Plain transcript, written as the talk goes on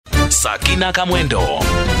Sakina Kamwendo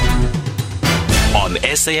on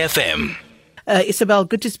SAFM. Isabel,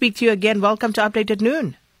 good to speak to you again. Welcome to Update at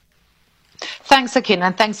Noon. Thanks, Sakina,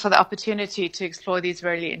 and thanks for the opportunity to explore these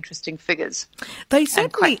really interesting figures. They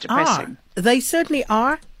certainly are. They certainly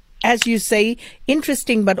are, as you say,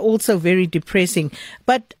 interesting but also very depressing.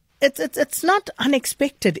 But it's not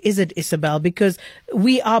unexpected, is it, Isabel? Because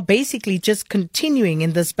we are basically just continuing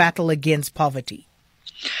in this battle against poverty.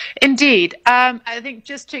 Indeed. I think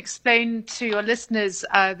just to explain to your listeners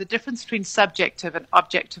the difference between subjective and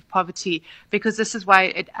objective poverty, because this is why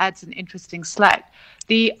it adds an interesting slant.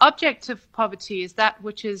 The objective poverty is that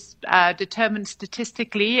which is determined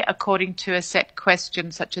statistically according to a set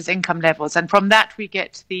question such as income levels. And from that, we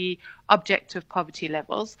get the objective poverty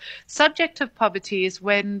levels. Subjective poverty is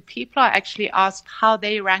when people are actually asked how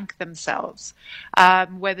they rank themselves,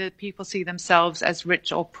 whether people see themselves as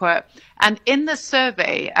rich or poor. And in the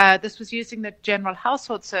survey, this was using the General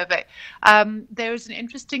Household Survey, there is an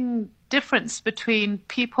interesting difference between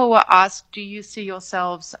people who are asked, do you see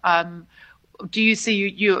yourselves do you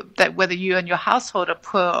see that whether you and your household are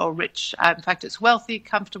poor or rich? In fact, it's wealthy,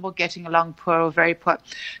 comfortable, getting along, poor or very poor,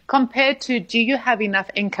 compared to do you have enough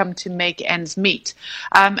income to make ends meet?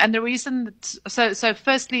 And the reason so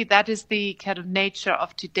firstly, that is the kind of nature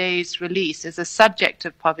of today's release is a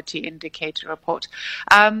subjective poverty indicator report.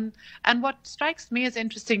 And what strikes me as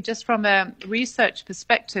interesting, just from a research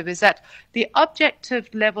perspective, is that the objective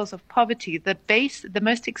levels of poverty, the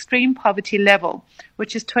most extreme poverty level,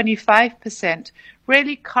 which is 25%,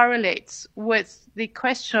 really correlates with the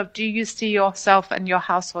question of do you see yourself and your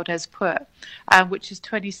household as poor, which is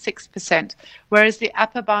 26%, whereas the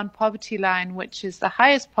upper bound poverty line, which is the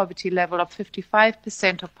highest poverty level of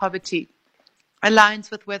 55% of poverty,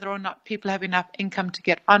 aligns with whether or not people have enough income to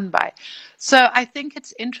get on by. So I think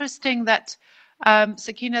it's interesting that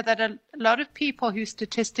Sakina, that a lot of people who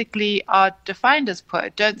statistically are defined as poor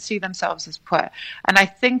don't see themselves as poor. And I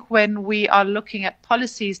think when we are looking at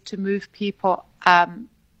policies to move people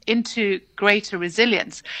into greater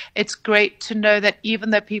resilience, it's great to know that even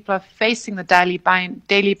though people are facing the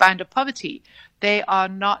daily bind of poverty, they are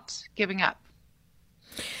not giving up.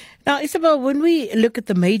 Now, Isabel, when we look at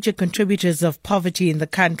the major contributors of poverty in the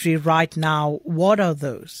country right now, what are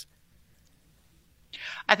those?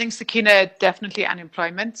 I think, Sakina, definitely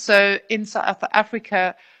unemployment. So in South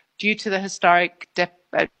Africa, due to the historic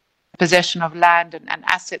possession of land and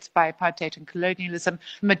assets by apartheid and colonialism,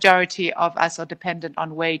 the majority of us are dependent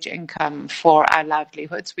on wage income for our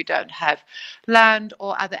livelihoods. We don't have land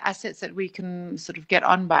or other assets that we can sort of get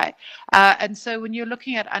on by. And so when you're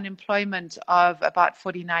looking at unemployment of about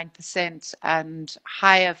 49% and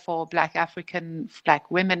higher for Black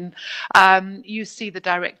women, you see the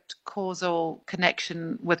direct causal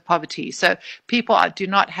connection with poverty. So people do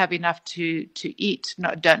not have enough to eat,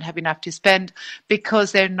 don't have enough to spend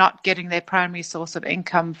because they're not getting their primary source of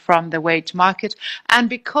income from the wage market, and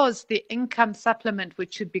because the income supplement,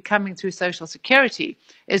 which should be coming through Social Security,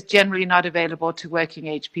 is generally not available to working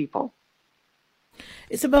age people.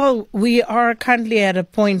 Isabel, we are currently at a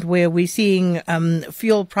point where we're seeing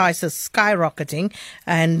fuel prices skyrocketing,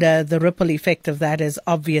 and the ripple effect of that is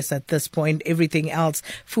obvious at this point. Everything else,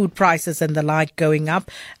 food prices and the like, going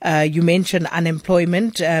up. You mentioned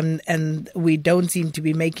unemployment, and we don't seem to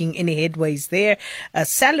be making any headways there.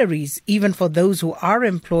 Salaries, even for those who are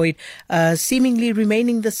employed, seemingly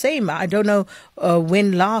remaining the same. I don't know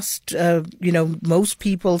when last, most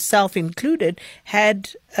people, self included, had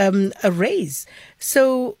a raise.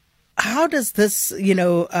 So how does this,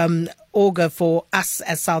 augur for us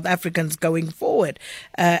as South Africans going forward,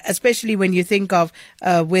 especially when you think of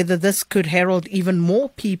whether this could herald even more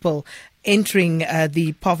people entering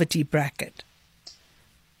the poverty bracket?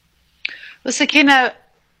 Well, Sakina,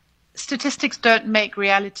 statistics don't make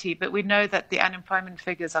reality, but we know that the unemployment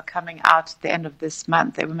figures are coming out at the end of this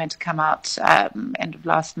month. They were meant to come out end of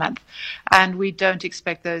last month. And we don't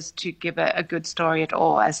expect those to give a good story at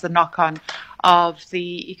all as the knock-on of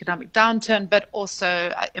the economic downturn, but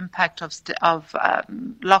also impact of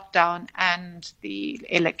lockdown and the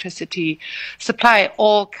electricity supply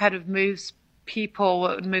all kind of moves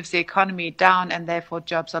the economy down, and therefore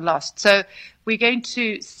jobs are lost. So we're going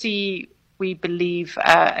to see, we believe,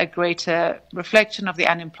 a greater reflection of the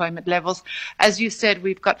unemployment levels. As you said,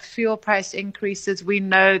 we've got fuel price increases. We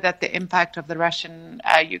know that the impact of the Russian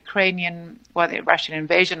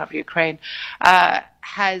invasion of Ukraine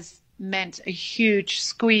has meant a huge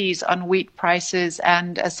squeeze on wheat prices.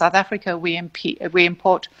 And as South Africa, we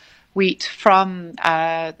import wheat from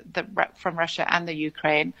Russia and the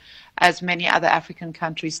Ukraine, as many other African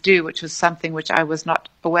countries do, which was something which I was not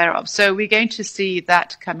aware of. So we're going to see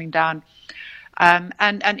that coming down.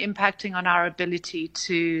 and impacting on our ability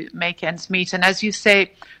to make ends meet. And as you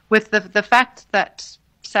say, with the fact that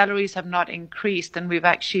salaries have not increased, and we've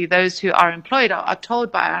actually, those who are employed are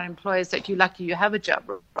told by our employers that you're lucky you have a job,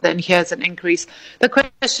 then here's an increase. The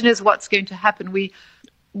question is what's going to happen. We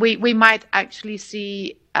might actually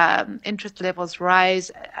see interest levels rise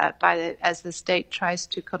as the state tries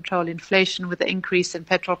to control inflation with the increase in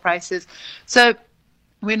petrol prices. So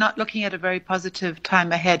we're not looking at a very positive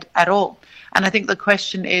time ahead at all. And I think the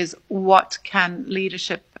question is, what can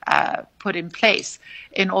leadership put in place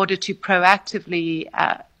in order to proactively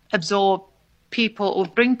absorb people or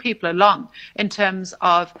bring people along in terms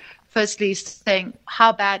of, firstly, saying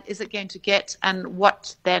how bad is it going to get and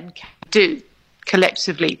what then can we do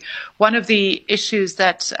collectively. One of the issues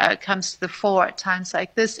that comes to the fore at times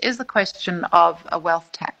like this is the question of a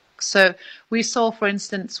wealth tax. So we saw, for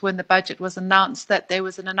instance, when the budget was announced, that there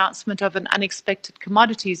was an announcement of an unexpected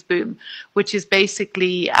commodities boom, which is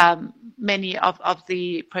basically many of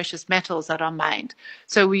the precious metals that are mined.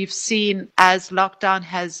 So we've seen, as lockdown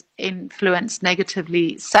has influenced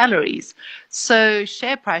negatively salaries, so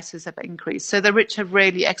share prices have increased. So the rich have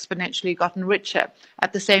really exponentially gotten richer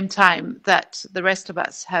at the same time that the rest of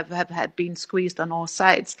us have had been squeezed on all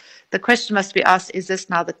sides. The question must be asked, is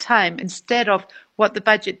this now the time? Instead of what the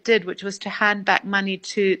budget did, which was to hand back money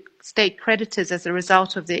to state creditors as a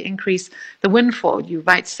result of the increase, the windfall, you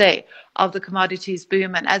might say, of the commodities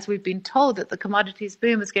boom. And as we've been told that the commodities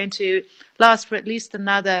boom is going to last for at least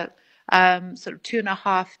another sort of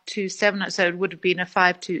 2.5 to 7, so it would have been a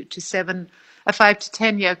 5 to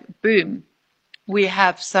 10 year boom. We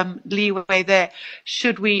have some leeway there.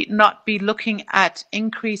 Should we not be looking at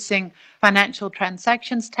increasing financial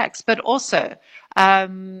transactions tax, but also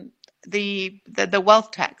the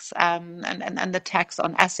wealth tax and the tax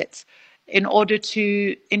on assets, in order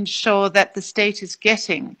to ensure that the state is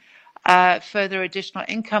getting further additional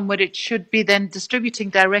income, what it should be then distributing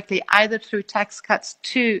directly either through tax cuts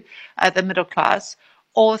to the middle class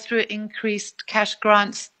or through increased cash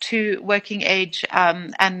grants to working age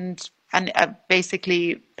and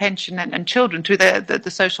basically pension and children through the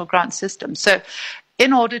social grant system. So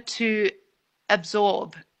in order to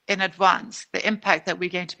absorb in advance the impact that we're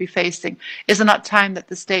going to be facing, is it not time that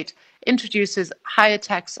the state introduces higher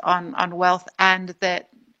tax on wealth and that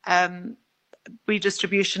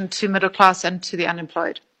redistribution to middle class and to the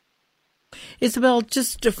unemployed? Isabel,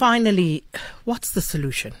 just finally, what's the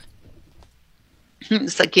solution?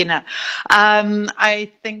 Sakina,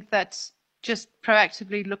 I think that just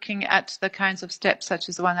proactively looking at the kinds of steps such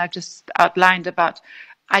as the one I've just outlined about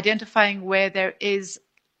identifying where there is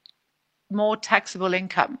more taxable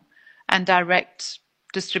income and direct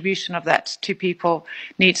distribution of that to people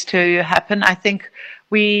needs to happen. I think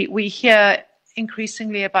we hear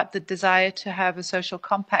increasingly about the desire to have a social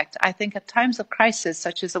compact. I think at times of crisis,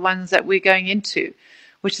 such as the ones that we're going into,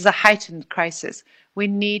 which is a heightened crisis, we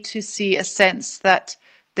need to see a sense that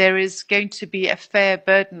there is going to be a fair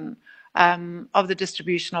burden of the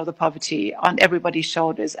distribution of the poverty on everybody's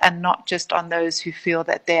shoulders, and not just on those who feel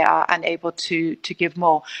that they are unable to give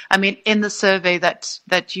more. I mean, in the survey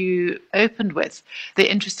that you opened with,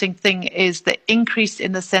 the interesting thing is the increase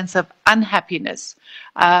in the sense of unhappiness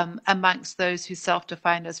amongst those who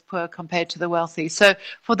self-define as poor compared to the wealthy. So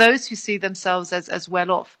for those who see themselves as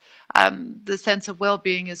well off, the sense of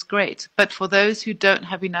well-being is great. But for those who don't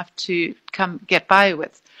have enough to get by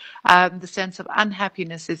with, the sense of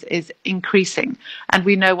unhappiness is increasing. And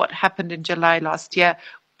we know what happened in July last year.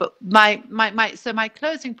 But my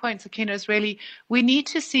closing point, Sakina, is really we need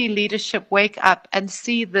to see leadership wake up and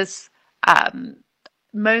see this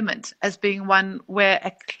moment as being one where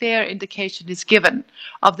a clear indication is given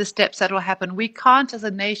of the steps that will happen. We can't, as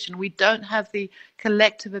a nation, we don't have the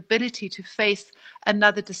collective ability to face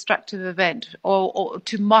another destructive event or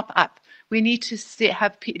to mop up. We need to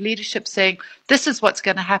have leadership saying, this is what's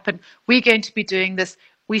going to happen. We're going to be doing this.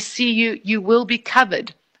 We see you. You will be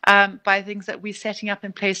covered by things that we're setting up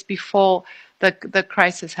in place before the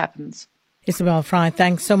crisis happens. Isabel Fry,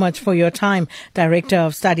 thanks so much for your time. Director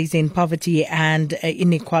of Studies in Poverty and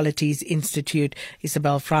Inequalities Institute,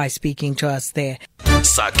 Isabel Fry, speaking to us there.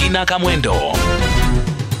 Sakina Kamwendo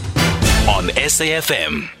on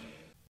SAFM.